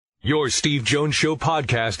Your Steve Jones Show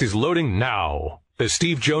podcast is loading now. The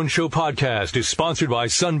Steve Jones Show podcast is sponsored by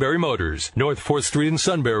Sunbury Motors, North 4th Street in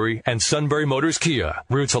Sunbury, and Sunbury Motors Kia,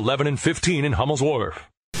 routes 11 and 15 in Hummel's Wharf.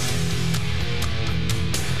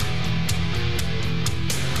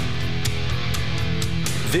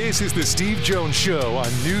 This is the Steve Jones Show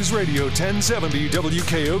on News Radio 1070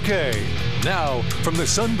 WKOK. Now, from the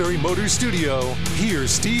Sunbury Motors Studio,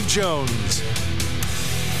 here's Steve Jones.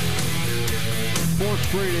 4th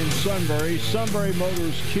Street in Sunbury, Sunbury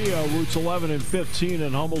Motors Kia, routes 11 and 15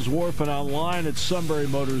 in Hummel's Wharf, and online at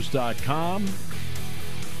sunburymotors.com.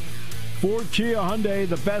 Ford, Kia, Hyundai,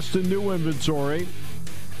 the best in new inventory,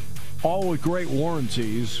 all with great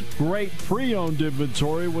warranties. Great pre-owned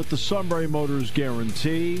inventory with the Sunbury Motors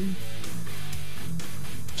guarantee.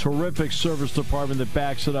 Terrific service department that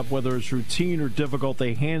backs it up, whether it's routine or difficult.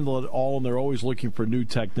 They handle it all, and they're always looking for new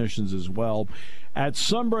technicians as well. At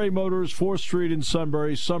Sunbury Motors, 4th Street in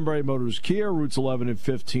Sunbury, Sunbury Motors Kia, routes 11 and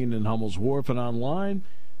 15 in Hummel's Wharf, and online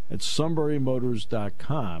at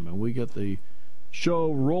sunburymotors.com. And we get the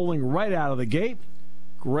show rolling right out of the gate.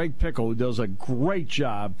 Greg Pickel, who does a great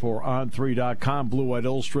job for On3.com, Blue White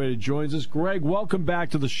Illustrated, joins us. Greg, welcome back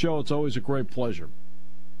to the show. It's always a great pleasure.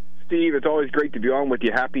 Steve, it's always great to be on with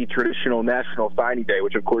you. Happy traditional National Signing Day,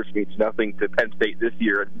 which of course means nothing to Penn State this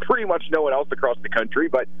year and pretty much no one else across the country,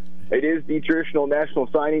 but it is the traditional National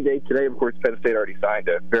Signing Day today. Of course, Penn State already signed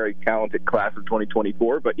a very talented class of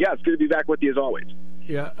 2024, but yeah, it's good to be back with you as always.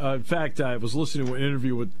 Yeah, in fact, I was listening to an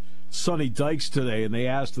interview with Sonny Dykes today, and they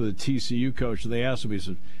asked the TCU coach, and they asked him, he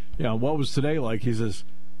said, what was today like? He says,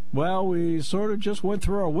 well, we sort of just went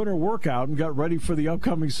through our winter workout and got ready for the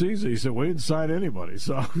upcoming season. He said, we didn't sign anybody.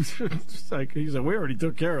 So he said, we already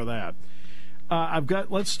took care of that.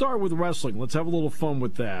 Let's start with wrestling. Let's have a little fun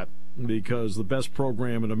with that, because the best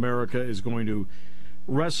program in America is going to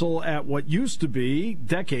wrestle at what used to be,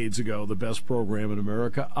 decades ago, the best program in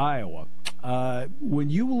America, Iowa. When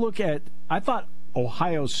you look at, I thought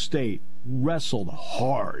Ohio State wrestled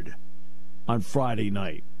hard on Friday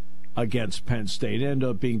night against Penn State. It ended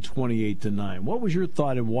up being 28-9. What was your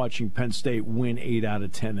thought in watching Penn State win 8 out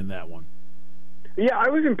of 10 in that one? Yeah, I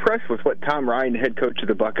was impressed with what Tom Ryan, head coach of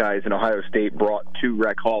the Buckeyes in Ohio State, brought to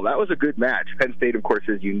Rec Hall. That was a good match. Penn State, of course,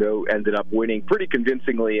 as you know, ended up winning pretty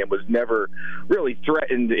convincingly and was never really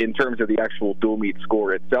threatened in terms of the actual dual meet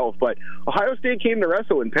score itself. But Ohio State came to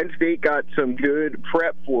wrestle, and Penn State got some good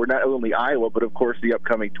prep for not only Iowa, but, of course, the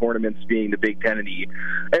upcoming tournaments being the Big Ten and the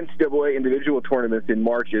NCAA individual tournaments in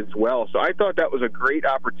March as well. So I thought that was a great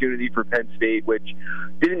opportunity for Penn State, which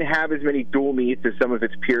didn't have as many dual meets as some of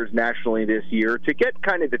its peers nationally this year, to get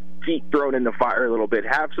kind of the feet thrown in the fire a little bit,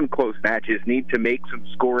 have some close matches, need to make some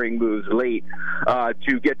scoring moves late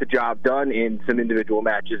to get the job done in some individual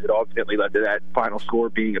matches. It ultimately led to that final score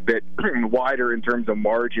being a bit wider in terms of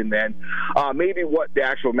margin than maybe what the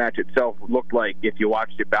actual match itself looked like if you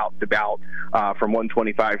watched it bout to bout from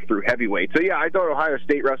 125 through heavyweight. So, yeah, I thought Ohio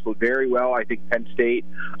State wrestled very well. I think Penn State,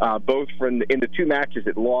 both in the two matches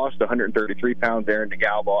it lost, 133 pounds, Aaron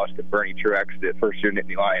Nagel lost, and Bernie Truex, the first-year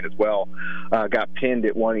Nittany Lion as well, got pinned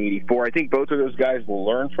at 184. I think both of those guys will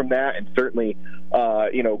learn from that and certainly,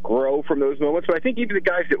 grow from those moments. But I think even the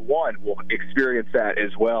guys that won will experience that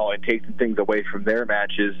as well and take some things away from their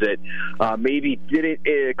matches that maybe didn't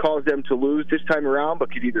cause them to lose this time around,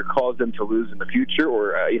 but could either cause them to lose in the future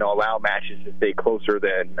or, allow matches to stay closer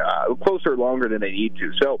longer than they need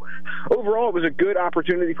to. So overall, it was a good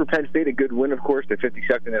opportunity for Penn State, a good win, of course, the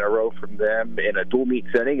 52nd in a row from them in a dual meet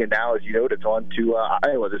setting. And now, as you noted, it's on to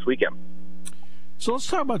Iowa this weekend. So let's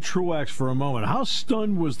talk about Truex for a moment. How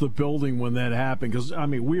stunned was the building when that happened? Because,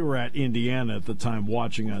 we were at Indiana at the time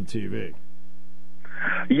watching on TV.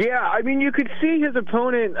 Yeah, you could see his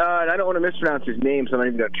opponent, and I don't want to mispronounce his name, so I'm not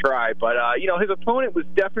even going to try, but, his opponent was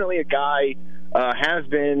definitely a guy, has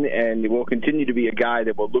been and will continue to be a guy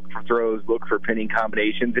that will look for throws, look for pinning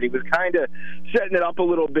combinations, and he was kind of setting it up a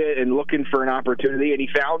little bit and looking for an opportunity, and he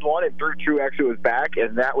found one and threw Truex to his back,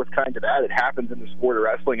 and that was kind of that. It happens in the sport of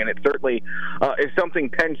wrestling, and it certainly is something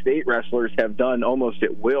Penn State wrestlers have done almost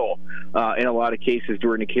at will in a lot of cases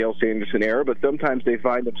during the Cale Sanderson era, but sometimes they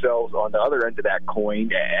find themselves on the other end of that coin,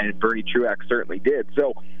 and Bernie Truex certainly did.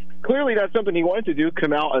 So clearly that's something he wanted to do,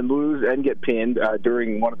 come out and lose and get pinned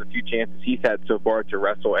during one of the few chances he's had so far to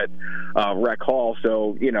wrestle at Rec Hall.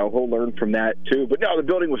 So, he'll learn from that too. But no, the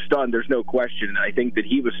building was stunned. There's no question. And I think that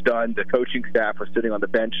he was stunned. The coaching staff was sitting on the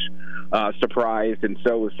bench surprised, and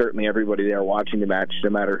so was certainly everybody there watching the match, no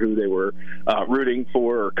matter who they were rooting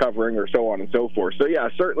for or covering or so on and so forth. So, yeah,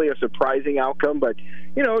 certainly a surprising outcome. But,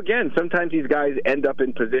 again, sometimes these guys end up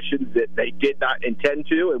in positions that they did not intend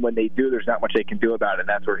to, and when they do, there's not much they can do about it, and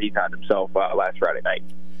that's where he found himself last Friday night.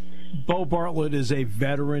 Bo Bartlett is a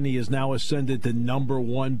veteran. He has now ascended to number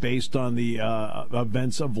one based on the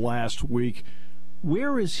events of last week.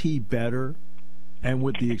 Where is he better? And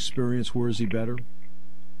with the experience, where is he better?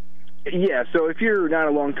 Yeah, so if you're not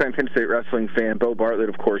a longtime Penn State wrestling fan, Bo Bartlett,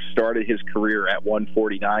 of course, started his career at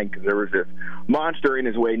 149 because there was this monster in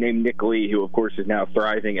his way named Nick Lee, who, of course, is now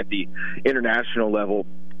thriving at the international level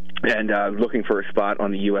and looking for a spot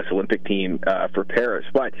on the U.S. Olympic team for Paris.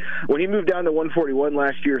 But when he moved down to 141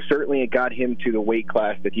 last year, certainly it got him to the weight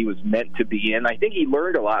class that he was meant to be in. I think he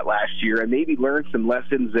learned a lot last year and maybe learned some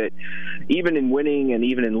lessons that even in winning and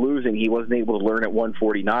even in losing, he wasn't able to learn at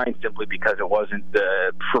 149 simply because it wasn't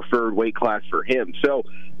the preferred weight class for him. So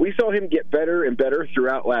we saw him get better and better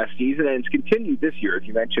throughout last season, and it's continued this year. As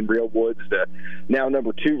you mentioned, Real Woods, the now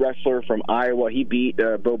number 2 wrestler from Iowa, he beat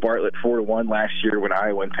Bo Bartlett 4-1 last year when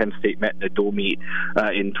Iowa and Penn State met in a dual meet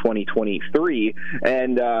in 2023.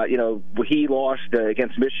 And, he lost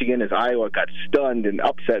against Michigan as Iowa got stunned and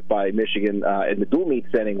upset by Michigan in the dual meet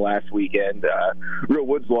setting last weekend. Real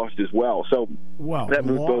Woods lost as well. So that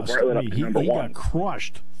moved Bo Bartlett up to number 1. He got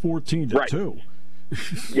crushed 14-2.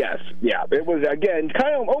 Yes, yeah. It was, again,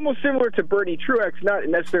 kind of almost similar to Bernie Truex, not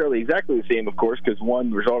necessarily exactly the same, of course, because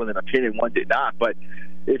one resulted in a pin and one did not. But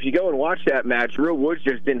if you go and watch that match, Real Woods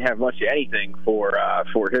just didn't have much of anything for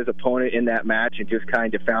his opponent in that match and just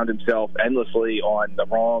kind of found himself endlessly on the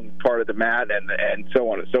wrong part of the mat and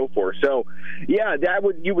so on and so forth. So, yeah,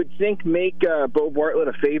 you would think make Bo Bartlett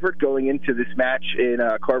a favorite going into this match in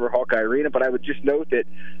Carver Hawkeye Arena. But I would just note that,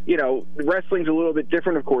 wrestling's a little bit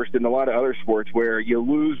different, of course, than a lot of other sports where you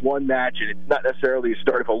lose one match and it's not necessarily the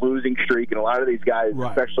start of a losing streak. And a lot of these guys,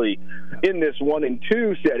 especially in this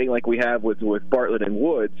 1-2 setting like we have with Bartlett and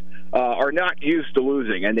Woods, are not used to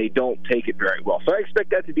losing, and they don't take it very well. So I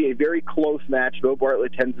expect that to be a very close match. Bo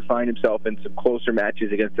Bartlett tends to find himself in some closer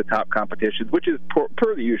matches against the top competitions, which is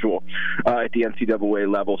per the usual at the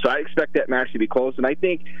NCAA level. So I expect that match to be close, and I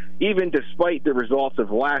think even despite the results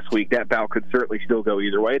of last week, that bout could certainly still go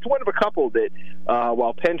either way. It's one of a couple that,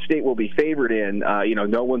 while Penn State will be favored in,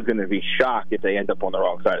 no one's going to be shocked if they end up on the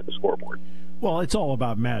wrong side of the scoreboard. Well, it's all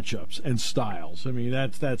about matchups and styles. I mean,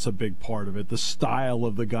 that's a big part of it, the style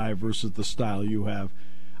of the guy versus the style you have.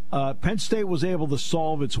 Penn State was able to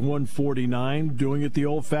solve its 149 doing it the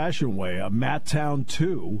old-fashioned way, a Matt Town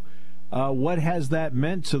 2. What has that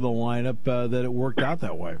meant to the lineup that it worked out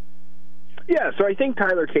that way? Yeah, so I think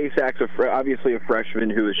Tyler Kasak's obviously a freshman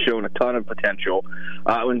who has shown a ton of potential.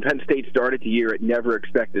 When Penn State started the year, it never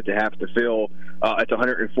expected to have to fill its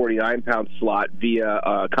 149-pound slot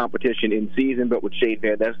via competition in season, but with Shane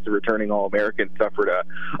Van Ness, the returning All-American, suffered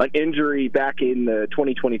an injury back in the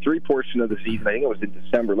 2023 portion of the season. I think it was in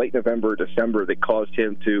December, late November or December, that caused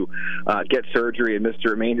him to get surgery and miss the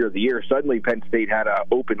remainder of the year. Suddenly, Penn State had an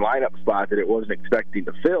open lineup spot that it wasn't expecting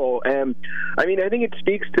to fill. And, I think it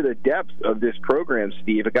speaks to the depth of this program,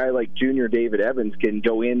 Steve. A guy like junior David Evans can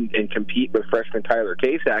go in and compete with freshman Tyler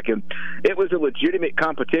Kasak, and it was a legitimate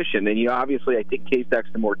competition. And obviously, I think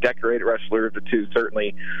Kasak's the more decorated wrestler of the two,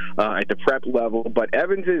 certainly at the prep level. But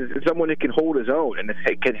Evans is someone that can hold his own and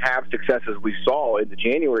can have success, as we saw in the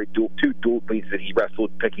January two dual meets that he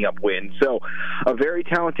wrestled, picking up wins. So, a very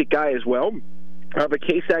talented guy as well. But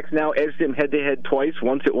Kasak's now edged him head-to-head twice,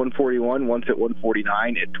 once at 141, once at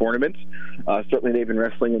 149 at tournaments. Certainly they've been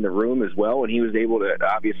wrestling in the room as well, and he was able to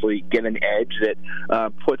obviously get an edge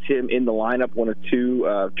that puts him in the lineup, one of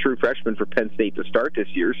 2 true freshmen for Penn State to start this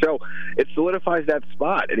year. So it solidifies that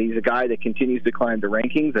spot, and he's a guy that continues to climb the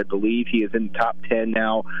rankings. I believe he is in the top 10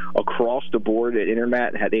 now across the board at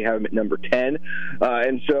Intermat. They have him at number 10.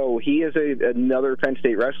 And so he is another Penn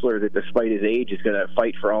State wrestler that, despite his age, is going to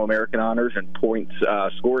fight for All-American honors and points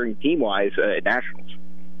scoring team-wise at Nationals.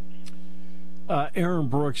 Aaron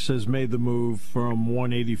Brooks has made the move from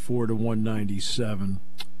 184 to 197.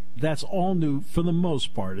 That's all new for the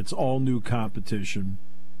most part. It's all new competition,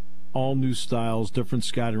 all new styles, different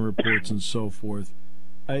scouting reports, and so forth.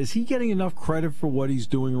 Is he getting enough credit for what he's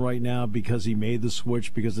doing right now because he made the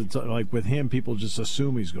switch? Because it's like with him, people just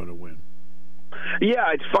assume he's going to win.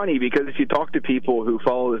 Yeah, it's funny because if you talk to people who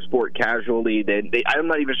follow the sport casually, I'm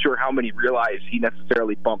not even sure how many realize he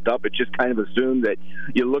necessarily bumped up. It's just kind of assumed that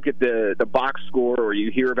you look at the box score or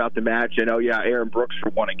you hear about the match and, Aaron Brooks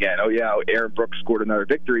won again. Aaron Brooks scored another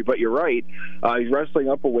victory. But you're right. He's wrestling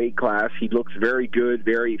up a weight class. He looks very good,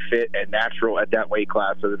 very fit, and natural at that weight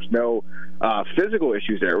class. So there's no physical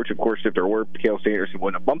issues there, which, of course, if there were, Cale Sanderson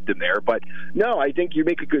wouldn't have bumped him there. But, no, I think you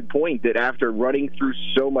make a good point that after running through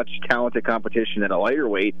so much talented competition at the lighter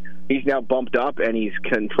weight. He's now bumped up, and he's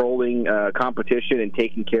controlling competition and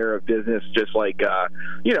taking care of business, just like a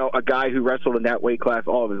guy who wrestled in that weight class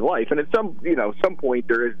all of his life. And at some point,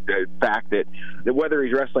 there is the fact that whether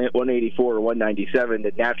he's wrestling at 184 or 197,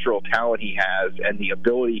 the natural talent he has and the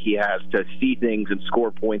ability he has to see things and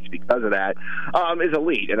score points because of that is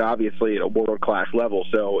elite, and obviously at a world-class level.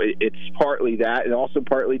 So it's partly that, and also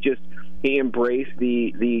partly just he embraced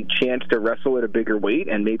the chance to wrestle at a bigger weight,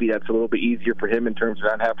 and maybe that's a little bit easier for him in terms of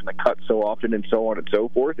not having to cut so often and so on and so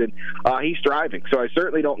forth. And he's thriving. So I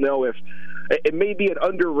certainly don't know if it may be an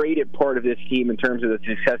underrated part of this team in terms of the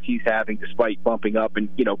success he's having despite bumping up and,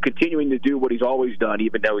 continuing to do what he's always done,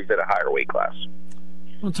 even though he's at a higher weight class.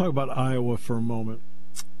 I want to talk about Iowa for a moment.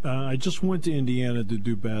 I just went to Indiana to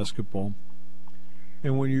do basketball.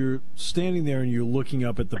 And when you're standing there and you're looking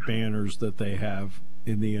up at the banners that they have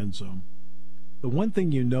in the end zone, the one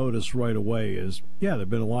thing you notice right away is, there have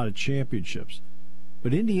been a lot of championships.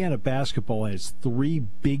 But Indiana basketball has 3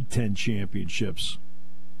 Big Ten championships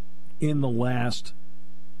in the last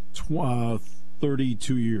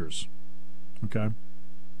 32 years. Okay?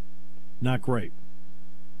 Not great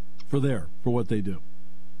for what they do.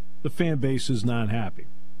 The fan base is not happy.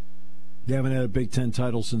 They haven't had a Big Ten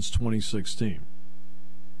title since 2016.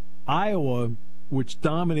 Iowa, which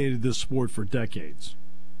dominated this sport for decades,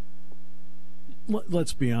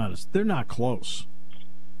 let's be honest, they're not close.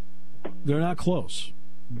 They're not close.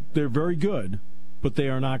 They're very good, but they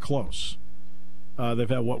are not close. They've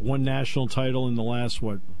had, one national title in the last,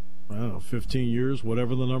 15 years,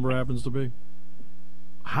 whatever the number happens to be.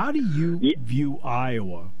 How do you view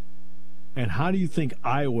Iowa, and how do you think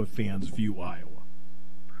Iowa fans view Iowa?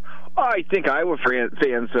 I think Iowa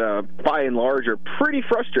fans, by and large, are pretty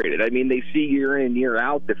frustrated. I mean, they see year in and year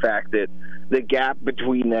out the fact that the gap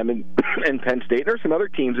between them and Penn State. There are some other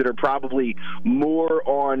teams that are probably more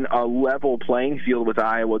on a level playing field with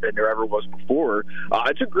Iowa than there ever was before.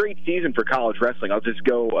 It's a great season for college wrestling. I'll just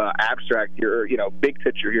go abstract here, big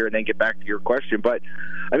picture here, and then get back to your question. But,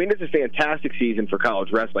 I mean, this is a fantastic season for college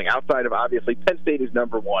wrestling. Outside of, obviously, Penn State is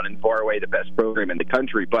number one and far away the best program in the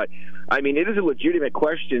country. But, I mean, it is a legitimate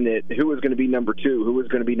question that who is going to be number 2, who is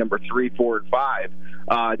going to be number 3, 4, and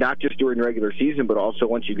 5, not just during the regular season, but also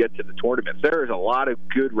once you get to the tournaments. There is a lot of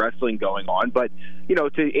good wrestling going on. But,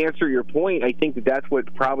 to answer your point, I think that's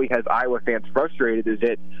what probably has Iowa fans frustrated, is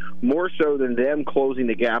that more so than them closing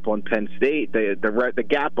the gap on Penn State, the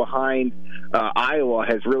gap behind Iowa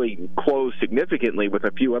has really closed significantly, with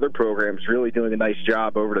a few other programs really doing a nice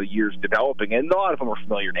job over the years developing. And a lot of them are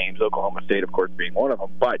familiar names, Oklahoma State, of course, being one of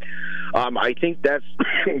them. But I think that's,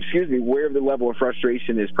 where the level of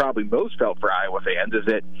frustration is probably most felt for Iowa fans, is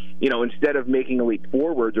that, instead of making a leap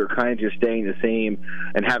forward, they're kind of just staying the same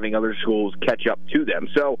and having other schools catch up to them.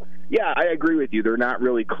 So, yeah, I agree with you. They're not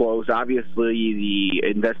really close. Obviously, the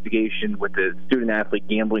investigation with the student-athlete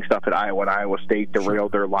gambling stuff at Iowa and Iowa State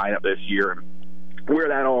derailed their lineup this year. Where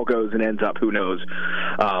that all goes and ends up, who knows?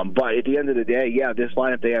 But at the end of the day, this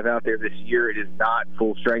lineup they have out there this year, it is not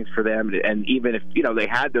full strength for them. And even if they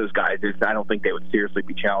had those guys, I don't think they would seriously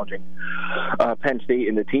be challenging Penn State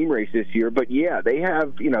in the team race this year. But they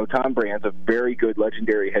have Tom Brand's a very good,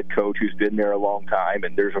 legendary head coach who's been there a long time,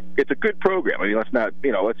 and it's a good program. I mean,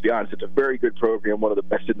 let's be honest, it's a very good program, one of the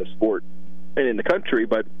best in the sport and in the country,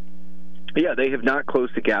 but. Yeah, they have not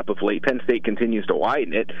closed the gap of late. Penn State continues to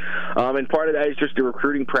widen it. And part of that is just the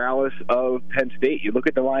recruiting prowess of Penn State. You look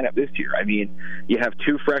at the lineup this year. I mean, you have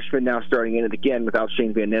 2 freshmen now starting in it again without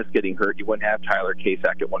Shane Van Ness getting hurt. You wouldn't have Tyler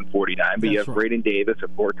Kasek at 149, but you have Braden Davis, a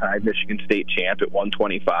 4-time Michigan State champ, at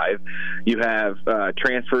 125. You have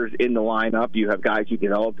transfers in the lineup. You have guys you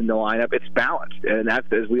developed in the lineup. It's balanced. And that's,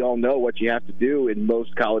 as we all know, what you have to do in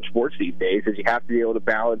most college sports these days, is you have to be able to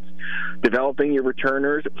balance developing your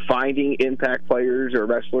returners, finding impact players or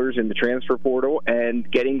wrestlers in the transfer portal, and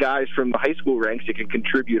getting guys from the high school ranks that can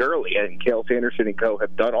contribute early. And Cale Sanderson and co.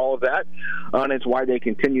 have done all of that, and it's why they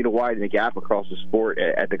continue to widen the gap across the sport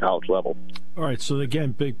at the college level. All right, so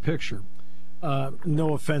again, big picture.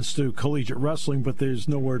 No offense to collegiate wrestling, but there's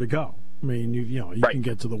nowhere to go. I mean, you right. can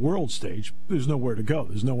get to the world stage. There's nowhere to go.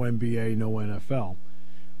 There's no NBA, no NFL.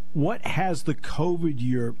 What has the COVID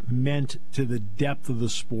year meant to the depth of the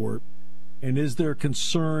sport? And is there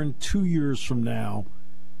concern 2 years from now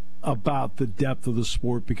about the depth of the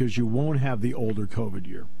sport because you won't have the older COVID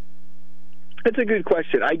year? That's a good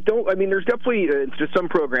question. There's definitely just some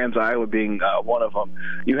programs, Iowa being one of them,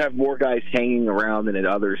 you have more guys hanging around than in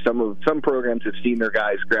others. Some programs have seen their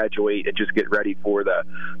guys graduate and just get ready for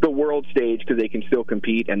the world stage because they can still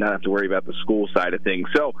compete and not have to worry about the school side of things.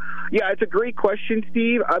 So, yeah, it's a great question,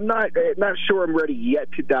 Steve. I'm not sure I'm ready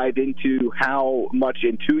yet to dive into how much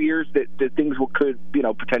in 2 years that things could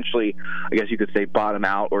potentially, I guess you could say, bottom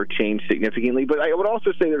out or change significantly. But I would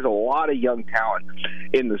also say there's a lot of young talent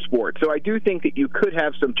in the sport. So I do think that you could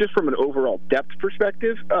have some, just from an overall depth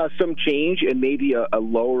perspective, some change and maybe a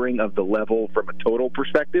lowering of the level from a total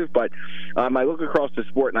perspective. But I look across the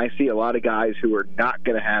sport and I see a lot of guys who are not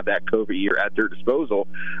going to have that COVID year at their disposal,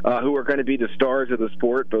 who are going to be the stars of the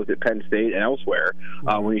sport, both at Penn State and elsewhere,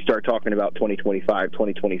 when you start talking about 2025,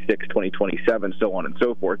 2026, 2027, so on and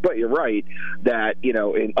so forth. But you're right that,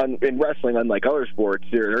 in wrestling, unlike other sports,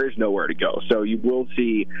 there is nowhere to go. So you will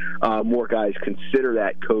see more guys consider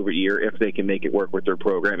that COVID year if they can make it work with their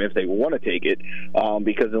program, if they want to take it,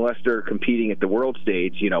 because unless they're competing at the world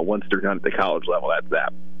stage, once they're done at the college level, that's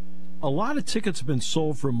that. A lot of tickets have been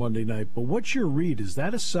sold for Monday night, but what's your read? Is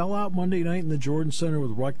that a sellout Monday night in the Jordan Center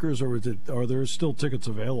with Rutgers, or are there still tickets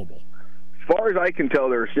available? As far as I can tell,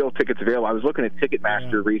 there are still tickets available. I was looking at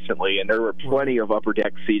Ticketmaster recently, and there were plenty of upper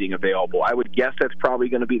deck seating available. I would guess that's probably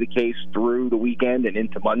going to be the case through the weekend and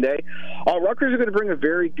into Monday. Rutgers are going to bring a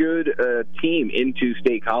very good team into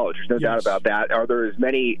State College. There's no doubt about that. Are there as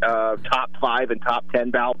many top 5 and top 10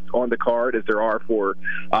 bouts on the card as there are for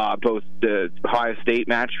both the Ohio State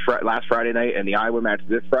match last Friday night and the Iowa match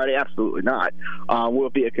this Friday? Absolutely not. Will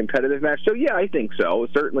it be a competitive match? So, yeah, I think so.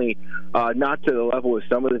 Certainly not to the level of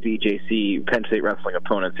some of the VJC Penn State wrestling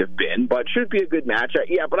opponents have been, but should be a good match.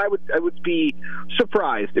 But I would be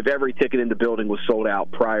surprised if every ticket in the building was sold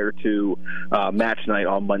out prior to match night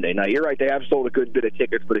on Monday night. You're right, they have sold a good bit of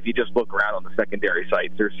tickets, but if you just look around on the secondary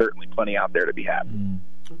sites, there's certainly plenty out there to be had.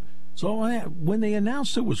 So when they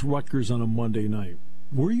announced it was Rutgers on a Monday night,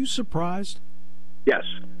 were you surprised? Yes.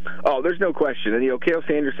 Oh, there's no question. And, Cale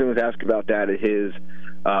Sanderson was asked about that at his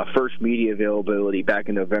first media availability back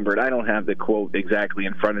in November, and I don't have the quote exactly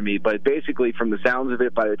in front of me, but basically from the sounds of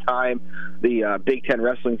it, by the time the Big Ten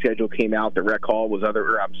wrestling schedule came out, the Rec Hall was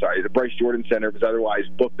the Bryce Jordan Center was otherwise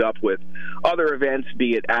booked up with other events,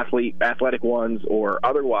 be it athletic ones or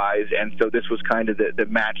otherwise, and so this was kind of the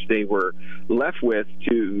match they were left with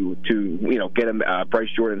to get a Bryce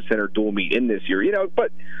Jordan Center dual meet in this year.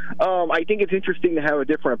 But I think it's interesting to have a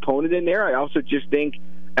different opponent in there. I also just think,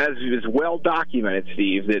 as is well documented,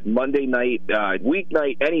 Steve, that Monday night,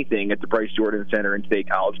 weeknight, anything at the Bryce Jordan Center in State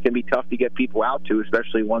College can be tough to get people out to,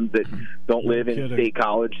 especially ones that don't live in State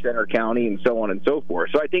College, Center County, and so on and so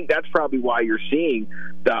forth. So I think that's probably why you're seeing,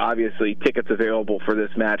 obviously, tickets available for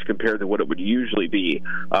this match compared to what it would usually be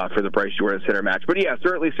for the Bryce Jordan Center match. But, yeah,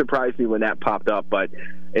 certainly surprised me when that popped up, but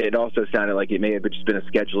it also sounded like it may have just been a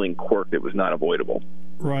scheduling quirk that was not avoidable.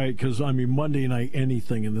 Right, because, Monday night,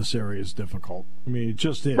 anything in this area is difficult. It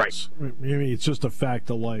just is. Right. It's just a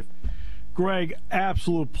fact of life. Greg,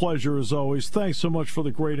 absolute pleasure as always. Thanks so much for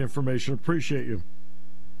the great information. Appreciate you.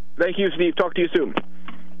 Thank you, Steve. Talk to you soon.